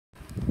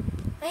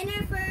Hi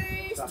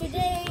nerfers!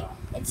 Today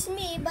it's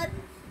me, but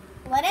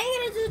what I'm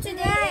gonna do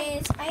today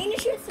is I'm gonna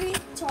shoot 3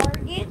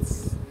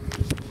 targets,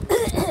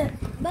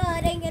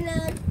 but I'm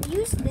gonna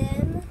use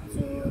them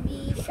to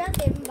be shot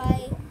in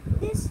by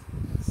this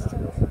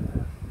stroke.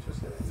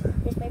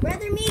 There's my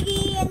brother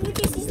Miggy, and which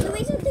is he's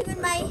doing something with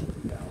my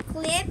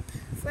clip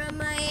from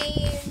my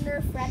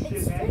nerf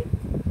rapid strike.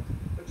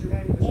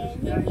 And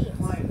here he is.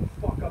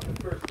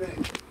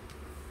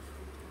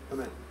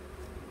 Come in.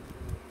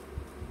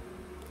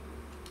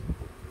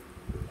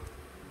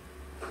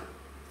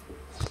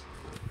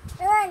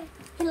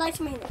 He likes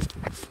my nerf.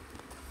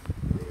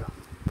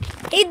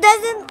 He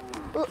doesn't.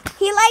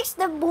 He likes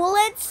the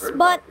bullets,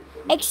 but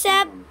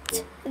except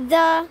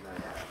the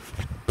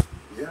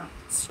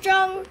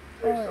strong.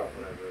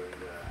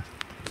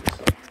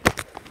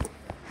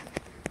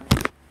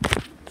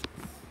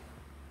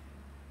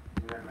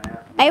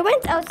 I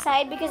went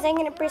outside because I'm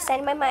gonna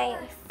present my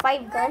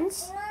 5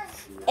 guns,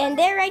 and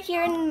they're right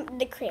here in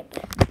the crib.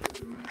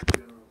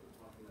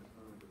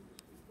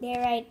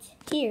 They're right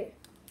here.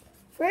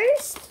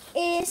 First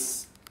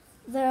is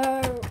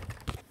the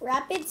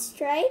rapid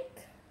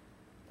strike.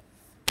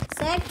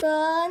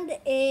 Second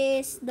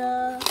is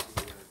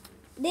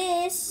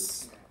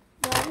this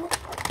one,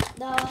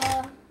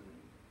 the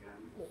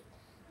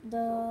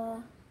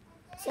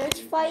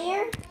search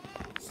fire.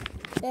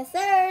 The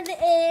third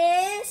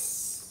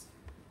is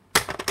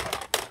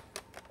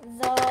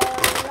the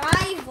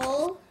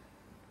rival,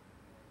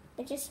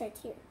 which is right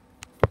here.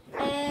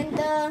 And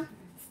the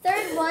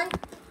third one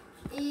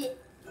is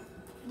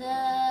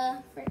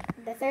the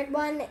third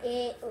one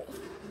is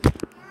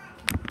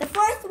the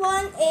fourth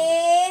one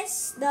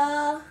is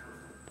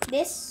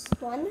this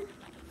one,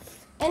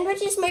 and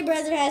which is my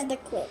brother has the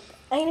clip.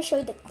 I'm gonna show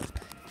you the clip.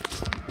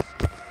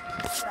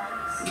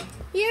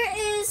 Here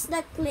is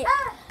the clip.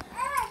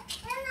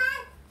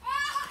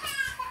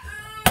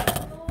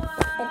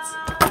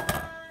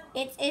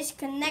 It is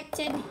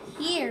connected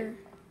here.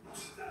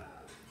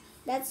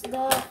 That's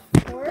the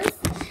fourth.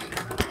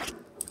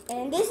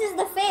 And this is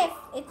the fifth.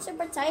 It's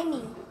super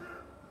tiny.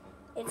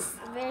 It's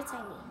very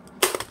tiny.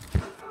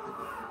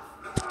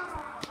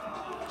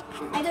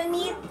 I don't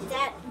need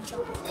that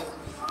jump.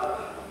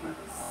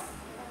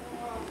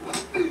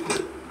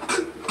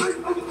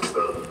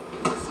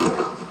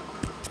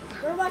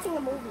 We're watching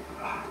a movie.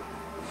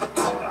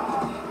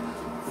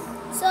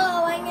 So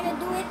I'm gonna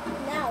do it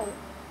now.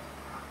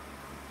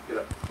 Get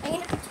up. I'm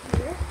gonna put you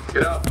here.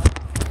 Get up.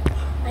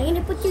 I'm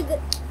gonna put you here.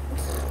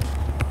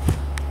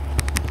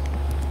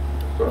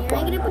 I'm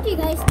gonna put you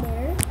guys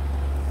there.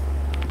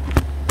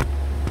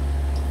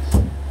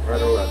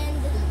 Right or left? And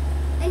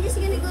I'm just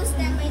gonna go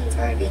stand my Handed.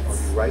 targets. Are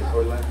you right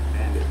or left?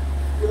 Handed.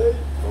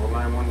 Call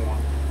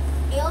 911.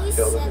 I always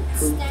Tell them the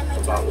truth stand my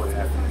about what targets.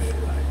 happened in your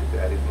life. Your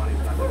daddy's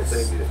money's not going to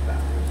save you this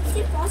time. Is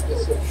it possible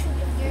to shoot if You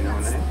you're know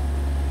not her name?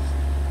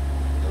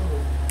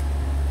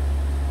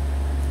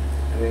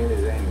 Her name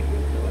is Amy. Give me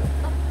the left.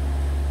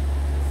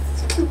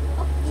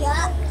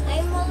 Yeah,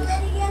 I'm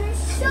already gonna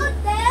shoot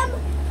them.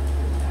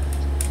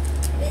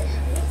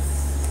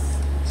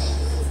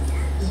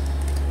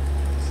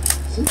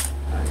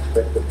 I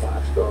expect a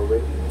 5-star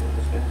rating. You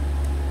understand?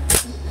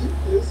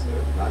 Yes,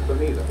 sir. Not for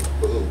me, though.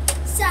 For who?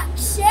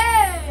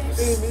 Success!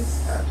 Amy.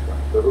 That's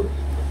right. For who?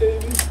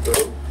 Amy. For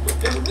who?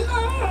 Amy.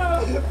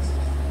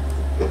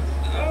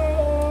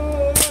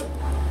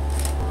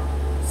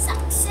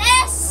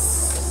 Success!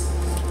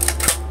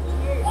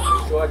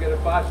 So I get a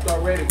 5-star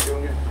rating,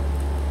 Junior.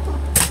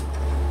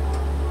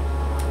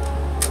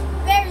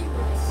 Very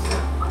nice.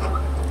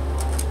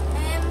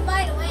 And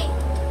by the way,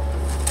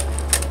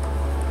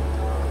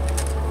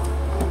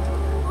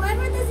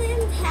 whoever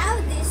doesn't have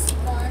this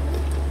gun,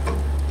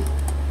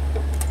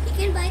 you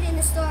can buy it in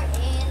the store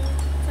in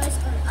Toys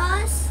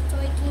R Us,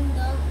 Toy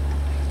Kingdom,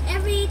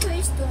 every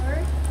toy store.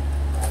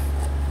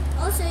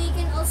 Also, you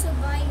can also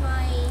buy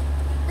my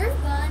Nerf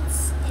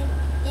guns in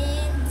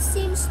the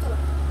same store.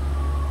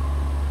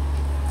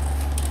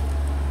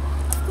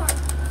 Of course,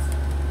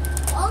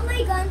 all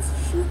my guns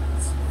shoot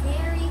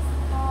very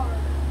far.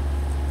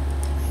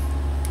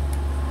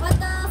 But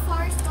the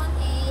farthest one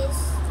is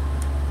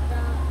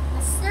the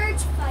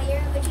search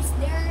fire, which is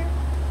they're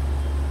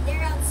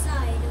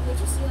outside,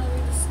 which is you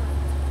already saw.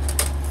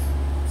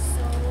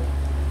 So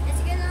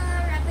that's gonna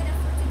wrap it up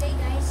for today,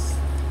 guys.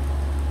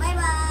 Bye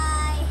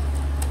bye.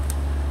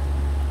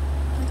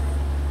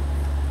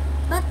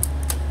 But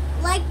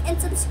like and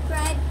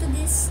subscribe to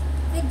this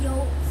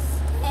video,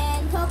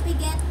 and hope we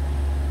get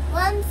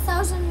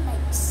 1,000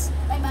 likes.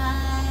 Bye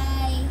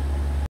bye.